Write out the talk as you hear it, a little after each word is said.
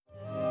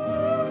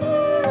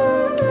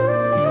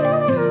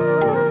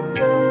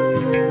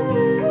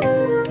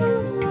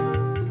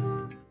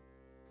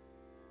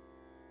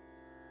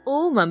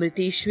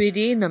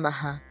അമൃതേശ്വര്യേ നമഃ.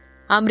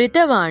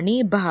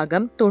 അമൃതവാണി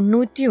ഭാഗം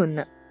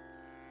 91.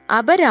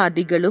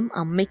 അപരാധികളും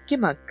അമ്മയ്ക്ക്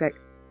മക്കൾ.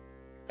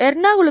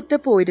 എറണാകുളത്ത്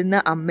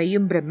പോയിരുന്ന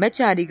അമ്മയും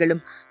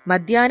ബ്രഹ്മചാരികളും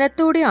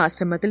മധ്യാഹ്നത്തോടെ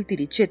ആശ്രമത്തിൽ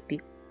തിരിച്ചെത്തി.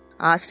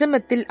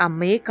 ആശ്രമത്തിൽ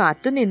അമ്മയെ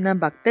കാത്തുനിന്ന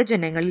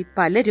ഭക്തജനങ്ങളിൽ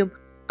പലരും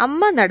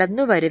അമ്മ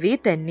നടന്നു വരവേ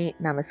തന്നെ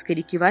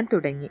നമസ്കരിക്കുവാൻ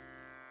തുടങ്ങി.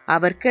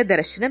 അവർക്ക്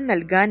ദർശനം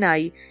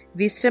നൽകാനായി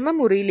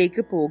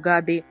വിശ്രമമുറിയിലേക്ക്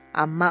പോകാതെ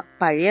അമ്മ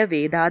പഴയ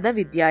വേദാന്ത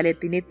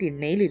വിദ്യാലയത്തിന്റെ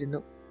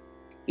തിണ്ണയിലിരുന്നു.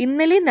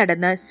 ഇന്നലെ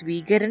നടന്ന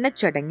സ്വീകരണ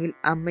ചടങ്ങിൽ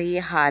അമ്മയെ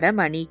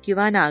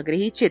ഹാരമണിയിക്കുവാൻ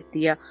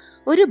ആഗ്രഹിച്ചെത്തിയ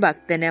ഒരു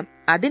ഭക്തന്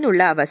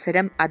അതിനുള്ള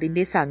അവസരം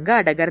അതിന്റെ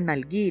സംഘാടകർ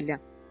നൽകിയില്ല.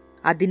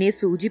 അതിനെ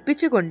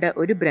സൂചിപ്പിച്ചുകൊണ്ട്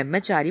ഒരു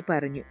ബ്രഹ്മചാരി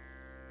പറഞ്ഞു.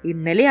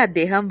 ഇന്നലെ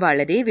അദ്ദേഹം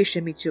വളരെ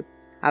വിഷമിച്ചു.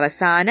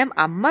 അവസാനം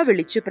അമ്മ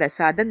വിളിച്ചു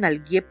പ്രസാദം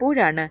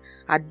നൽകിയപ്പോഴാണ്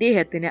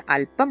അദ്ദേഹത്തിന്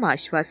അല്പം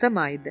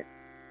ആശ്വാസമായത്.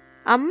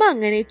 അമ്മ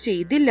അങ്ങനെ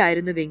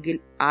ചെയ്തില്ലായിരുന്നുവെങ്കിൽ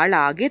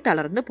ആളാകെ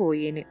തളർന്നു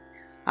പോയേനെ.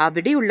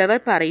 അവിടെയുള്ളവർ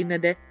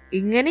പറയുന്നത്,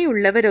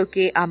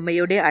 ഇങ്ങനെയുള്ളവരൊക്കെ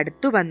അമ്മയുടെ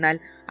അടുത്തു വന്നാൽ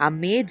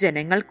അമ്മയെ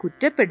ജനങ്ങൾ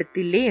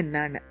കുറ്റപ്പെടുത്തില്ലേ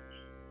എന്നാണ്.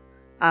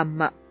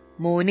 അമ്മ: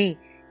 മോനെ,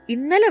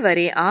 ഇന്നലെ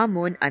വരെ ആ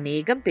മോൻ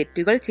അനേകം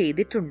തെറ്റുകൾ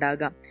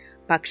ചെയ്തിട്ടുണ്ടാകാം.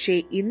 പക്ഷേ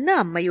ഇന്ന്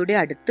അമ്മയുടെ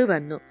അടുത്തു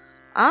വന്നു.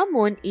 ആ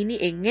മോൻ ഇനി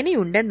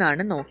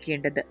എങ്ങനെയുണ്ടെന്നാണ്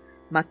നോക്കേണ്ടത്.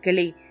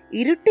 മക്കളെ,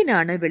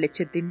 ഇരുട്ടിനാണ്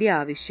വെളിച്ചത്തിന്റെ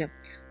ആവശ്യം.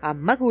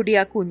 അമ്മ കൂടി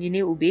ആ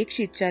കുഞ്ഞിനെ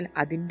ഉപേക്ഷിച്ചാൽ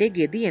അതിന്റെ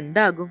ഗതി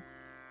എന്താകും?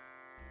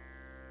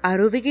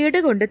 അറിവുകേട്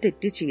കൊണ്ട്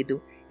തെറ്റു ചെയ്തു,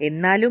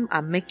 എന്നാലും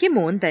അമ്മയ്ക്ക്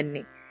മോൻ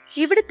തന്നെ.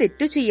 ഇവിടെ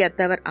തെറ്റു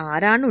ചെയ്യാത്തവർ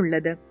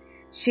ആരാണുള്ളത്?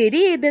 ശരി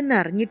ഏതെന്ന്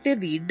അറിഞ്ഞിട്ട്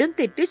വീണ്ടും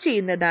തെറ്റു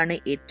ചെയ്യുന്നതാണ്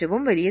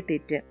ഏറ്റവും വലിയ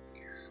തെറ്റ്.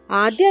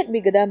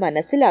 ആധ്യാത്മികത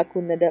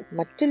മനസ്സിലാക്കുന്നത്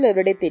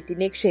മറ്റുള്ളവരുടെ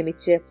തെറ്റിനെ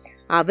ക്ഷമിച്ച്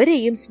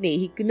അവരെയും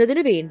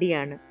സ്നേഹിക്കുന്നതിനു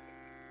വേണ്ടിയാണ്,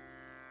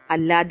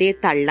 അല്ലാതെ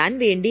തള്ളാൻ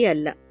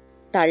വേണ്ടിയല്ല.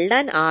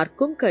 തള്ളാൻ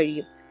ആർക്കും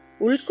കഴിയും,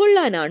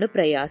 ഉൾക്കൊള്ളാനാണ്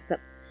പ്രയാസം.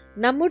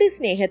 നമ്മുടെ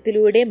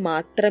സ്നേഹത്തിലൂടെ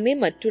മാത്രമേ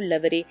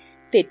മറ്റുള്ളവരെ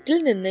തെറ്റിൽ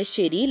നിന്ന്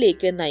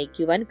ശരിയിലേക്ക്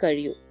നയിക്കുവാൻ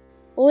കഴിയൂ.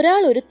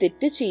 ഒരാൾ ഒരു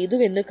തെറ്റ്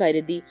ചെയ്തുവെന്ന്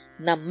കരുതി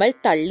നമ്മൾ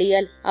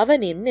തള്ളിയാൽ അവൻ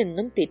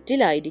എന്നെന്നും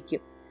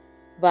തെറ്റിലായിരിക്കും.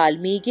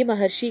 വാൽമീകി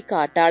മഹർഷി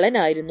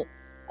കാട്ടാളനായിരുന്നു.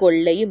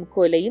 കൊള്ളയും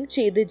കൊലയും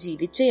ചെയ്ത്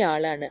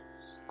ജീവിച്ചയാളാണ്.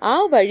 ആ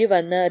വഴി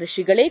വന്ന്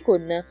ഋഷികളെ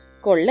കൊന്ന്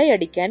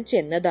കൊള്ളയടിക്കാൻ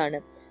ചെന്നതാണ്.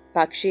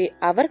 പക്ഷേ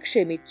അവർ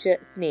ക്ഷമിച്ച്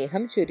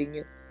സ്നേഹം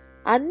ചൊരിഞ്ഞു.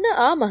 അന്ന്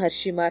ആ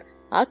മഹർഷിമാർ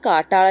ആ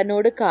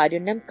കാട്ടാളനോട്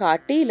കാരുണ്യം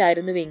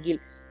കാട്ടിയില്ലായിരുന്നുവെങ്കിൽ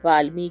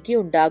വാൽമീകി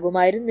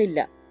ഉണ്ടാകുമായിരുന്നില്ല.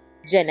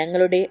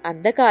 ജനങ്ങളുടെ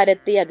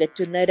അന്ധകാരത്തെ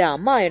അകറ്റുന്ന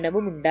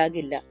രാമായണവും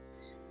ഉണ്ടാകില്ല.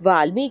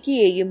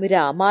 വാൽമീകിയെയും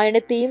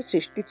രാമായണത്തെയും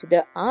സൃഷ്ടിച്ചത്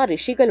ആ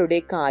ഋഷികളുടെ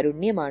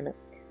കാരുണ്യമാണ്.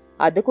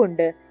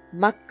 അതുകൊണ്ട്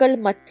മക്കൾ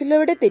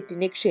മറ്റുള്ളവരുടെ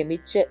തെറ്റിനെ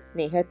ക്ഷമിച്ച്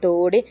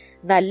സ്നേഹത്തോടെ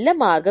നല്ല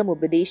മാർഗം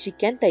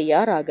ഉപദേശിക്കാൻ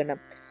തയ്യാറാകണം.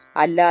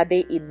 അല്ലാതെ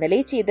ഇന്നലെ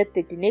ചെയ്ത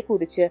തെറ്റിനെ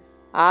കുറിച്ച്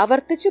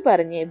ആവർത്തിച്ചു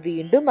പറഞ്ഞ്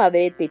വീണ്ടും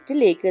അവരെ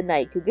തെറ്റിലേക്ക്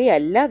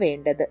നയിക്കുകയല്ല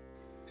വേണ്ടത്.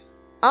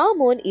 ആ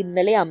മോൻ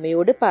ഇന്നലെ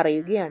അമ്മയോട്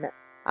പറയുകയാണ്,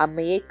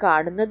 അമ്മയെ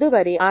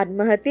കാണുന്നതുവരെ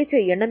ആത്മഹത്യ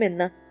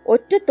ചെയ്യണമെന്ന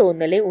ഒറ്റ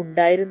തോന്നലേ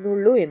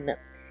ഉണ്ടായിരുന്നുള്ളൂ എന്ന്.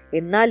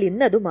 എന്നാൽ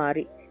ഇന്നതു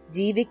മാറി.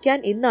 ജീവിക്കാൻ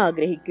ഇന്ന്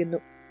ആഗ്രഹിക്കുന്നു.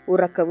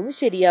 ഉറക്കവും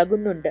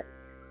ശരിയാകുന്നുണ്ട്.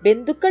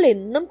 ബന്ധുക്കൾ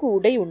എന്നും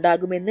കൂടെ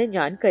ഉണ്ടാകുമെന്ന്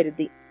ഞാൻ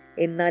കരുതി.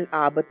 എന്നാൽ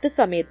ആപത്തു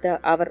സമയത്ത്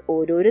അവർ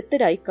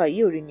ഓരോരുത്തരായി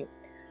കൈയൊഴിഞ്ഞു.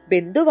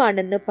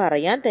 ബന്ധുവാണെന്ന്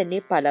പറയാൻ തന്നെ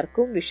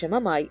പലർക്കും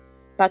വിഷമമായി.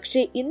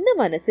 പക്ഷെ ഇന്ന്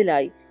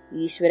മനസ്സിലായി,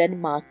 ഈശ്വരൻ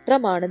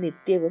മാത്രമാണ്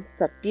നിത്യവും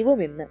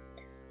സത്യവുമെന്ന്.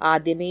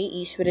 ആദ്യമേ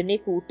ഈശ്വരനെ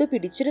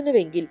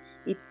കൂട്ടുപിടിച്ചിരുന്നുവെങ്കിൽ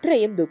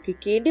ഇത്രയും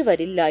ദുഃഖിക്കേണ്ടി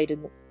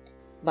വരില്ലായിരുന്നു.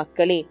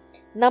 മക്കളെ,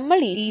 നമ്മൾ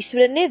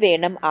ഈശ്വരനെ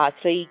വേണം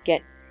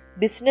ആശ്രയിക്കാൻ.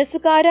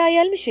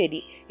 ബിസിനസ്സുകാരായാലും ശരി,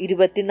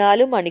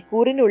 24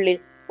 മണിക്കൂറിനുള്ളിൽ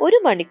 1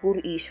 മണിക്കൂർ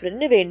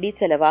ഈശ്വരന് വേണ്ടി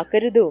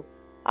ചെലവാക്കരുതോ?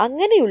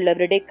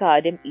 അങ്ങനെയുള്ളവരുടെ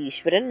കാര്യം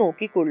ഈശ്വരൻ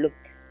നോക്കിക്കൊള്ളും.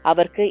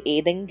 അവർക്ക്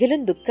ഏതെങ്കിലും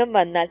ദുഃഖം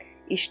വന്നാൽ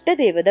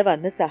ഇഷ്ടദേവത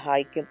വന്ന്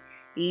സഹായിക്കും.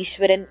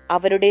 ഈശ്വരൻ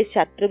അവരുടെ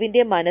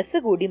ശത്രുവിന്റെ മനസ്സ്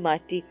കൂടി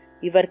മാറ്റി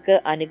ഇവർക്ക്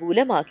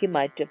അനുകൂലമാക്കി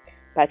മാറ്റും.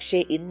 പക്ഷെ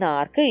ഇന്ന്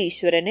ആർക്ക്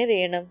ഈശ്വരനെ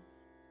വേണം?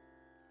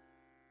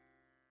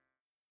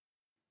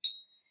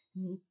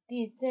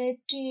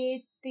 നിത്യസത്യത്തിന്റെ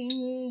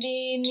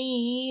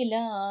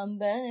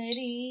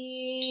നീലാംബരി,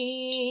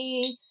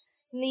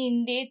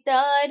 നിന്റെ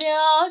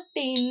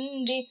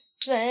താരാട്ടിന്റെ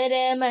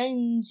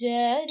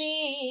സ്വരമഞ്ജരി,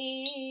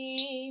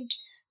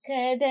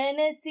 കഥന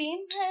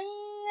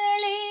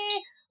സിംഹങ്ങളെ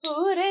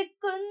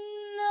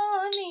ഉറക്കുന്നു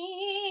നീ,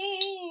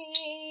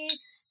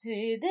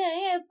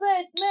 ഹൃദയ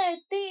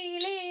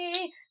പത്മത്തിലെ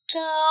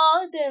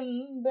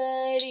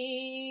കാദംബരി,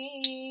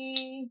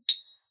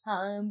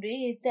 അമൃതവർഷിണി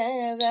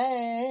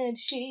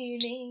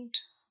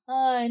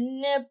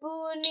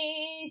അന്നപൂർണേശ്വരി,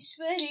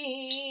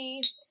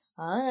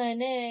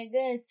 അനഘസ്നേഹമയീ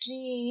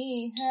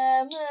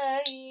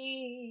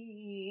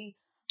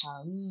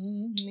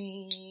അമ്മേ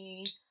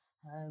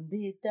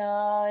അമൃതാനന്ദമയീ.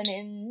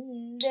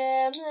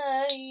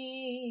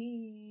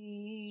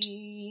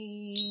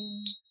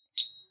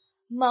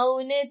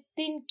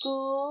 മൗനത്തിൻ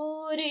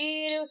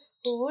കൂരിരുൾ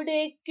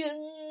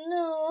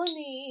ഉടയ്ക്കുന്നു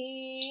നീ,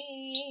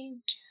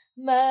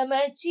 മമ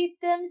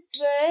ചിത്തം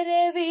സ്വരവേദിയാക്കുന്നു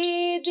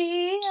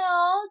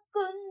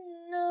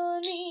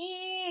നീ.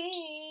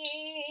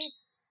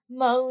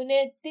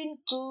 മൗനത്തിൻ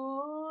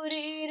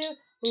കൂരിരുൾ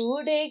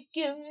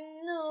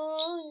ഉടയ്ക്കുന്നു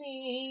നീ,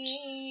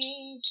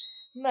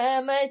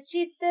 മമ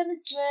ചിത്തം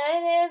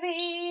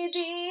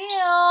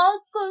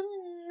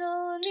സ്മരവേദിയാക്കുന്നു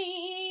നീ.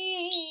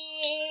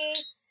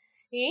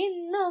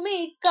 ഇന്നും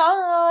ഈ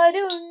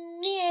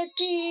കാരുണ്യ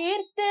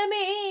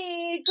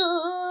തീർത്ഥമേകൂ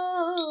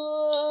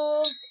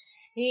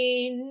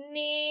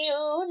എന്നെ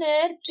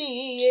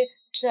ഉണർത്തിയ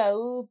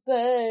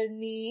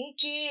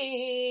സൗപർണികേ.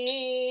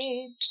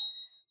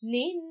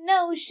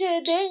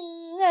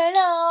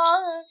 നിന്നൗഷധങ്ങളാ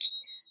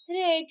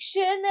രക്ഷ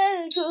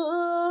നൽകൂ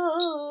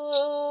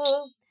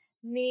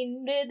നിൻ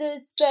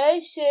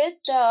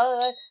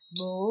മൃദുസ്പർശത്താൽ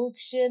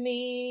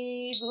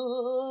മോക്ഷമേകൂ.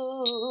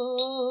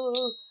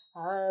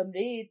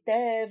 അമൃതവർഷിണി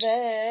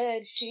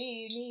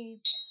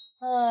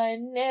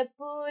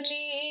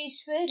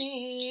അന്നപൂർണേശ്വരി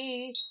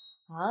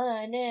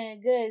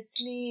അനഘസ്നേഹമയീ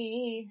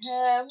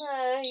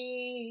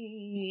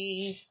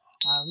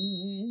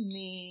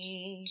അമ്മേ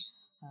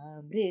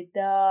അമൃതാനന്ദമയീ.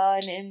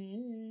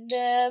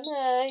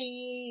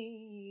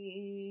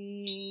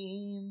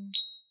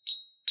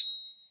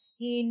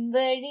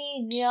 ഇൻവഴി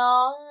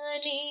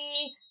ഞാനേ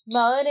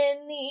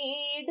മറന്നിടുമ്പോൾ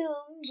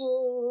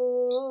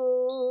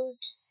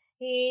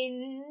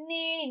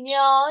എന്നെ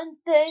ഞാൻ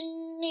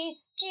തന്നെ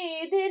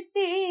എതിർത്തിടുമ്പോൾ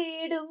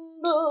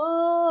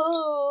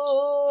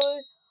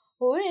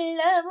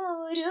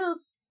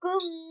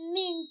ഉള്ളമൊരുക്കും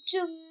നിൻ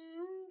ചുംബനത്താൽ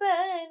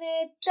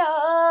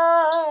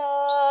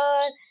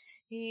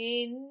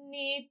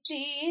എന്നെ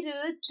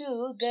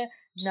തിരുത്തുക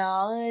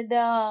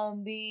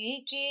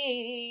നാദാംബികേ.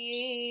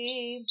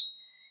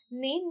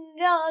 നിൻ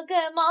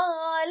രാഗമാലയാൽ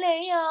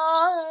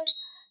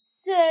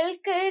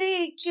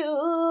സൽക്കരിക്കൂ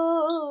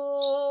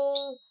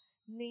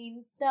നിൻ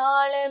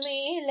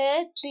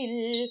താളമേളത്തിൽ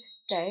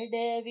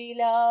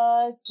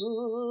തടവിലാക്കൂ.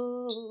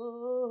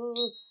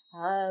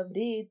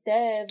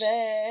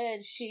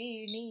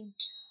 അമൃതവർഷിണി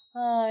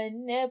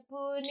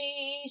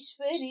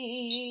അന്നപൂർണേശ്വരി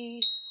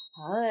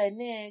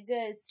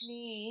അനഘസ്നേഹമയീ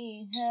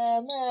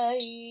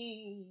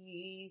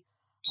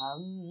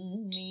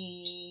അമ്മേ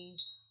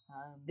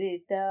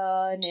അമൃതാനന്ദമയീ.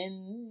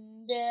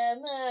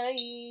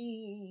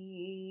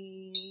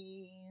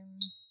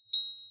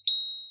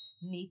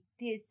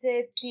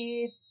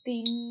 നിത്യസത്യത്തിൻ്റെ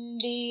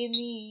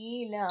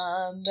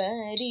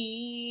നീലാംബരീ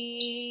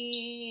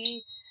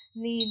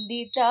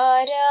നിന്റെ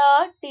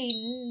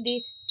താരാട്ടിൻ്റെ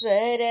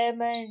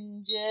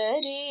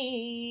സ്വരമഞ്ജരീ.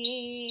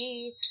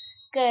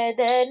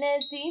 കഥന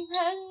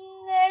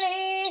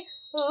സിംഹങ്ങളെ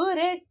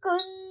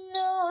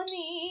ഉറക്കുന്നു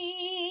നീ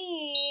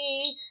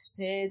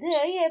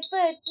ഹൃദയ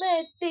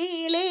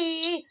പത്മത്തിലെ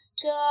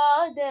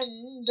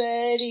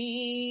കാദംബരീ.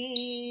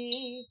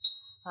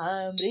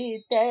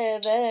 അമൃതവർഷിണി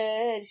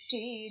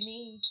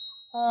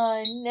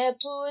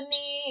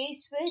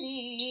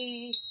അന്നപൂർണേശ്വരി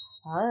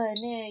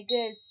അനഘസ്നേഹമയീ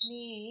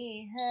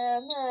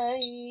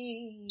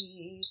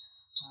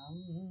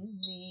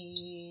അമ്മേ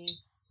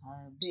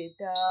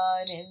അമൃതാനന്ദമയീ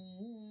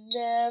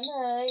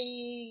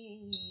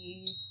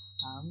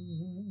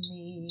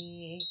അമ്മേ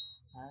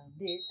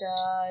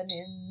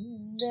അമൃതാനന്ദമയീ.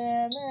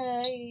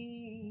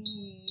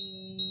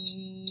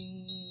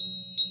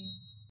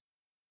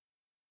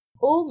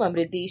 ഓം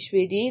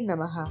അമൃതേശ്വരി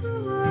നമഃ.